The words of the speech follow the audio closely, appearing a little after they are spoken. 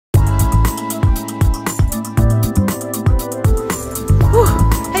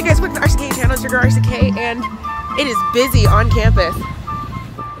Burger RCK, and it is busy on campus.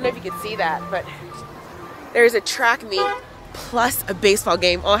 I don't know if you can see that, but there's a track meet plus a baseball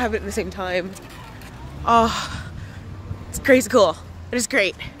game all happening at the same time. Oh, it's crazy cool. It is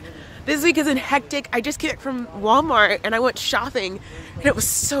great. This week isn't hectic. I just came back from Walmart and I went shopping and it was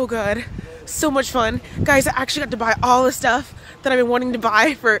so good. So much fun. Guys, I actually got to buy all the stuff that I've been wanting to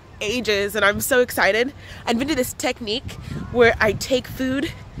buy for ages and I'm so excited. I invented this technique where I take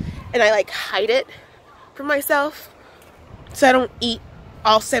food and I like hide it from myself so I don't eat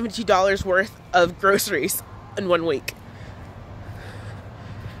all $72 worth of groceries in 1 week.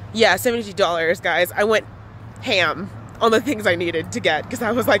 Yeah, $72, guys. I went ham on the things I needed to get because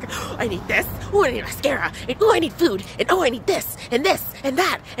I was like, oh, I need this, oh, I need mascara, and oh, I need food, and oh, I need this and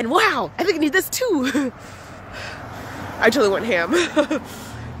that, and wow, I think I need this too. I totally went ham.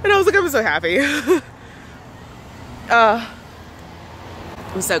 And I was like, I'm so happy. It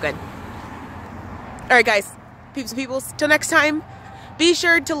was so good. Alright guys, peeps and peoples, till next time, be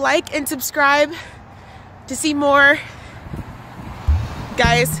sure to like and subscribe to see more.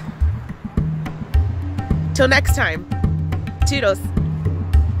 Guys, till next time, toodles.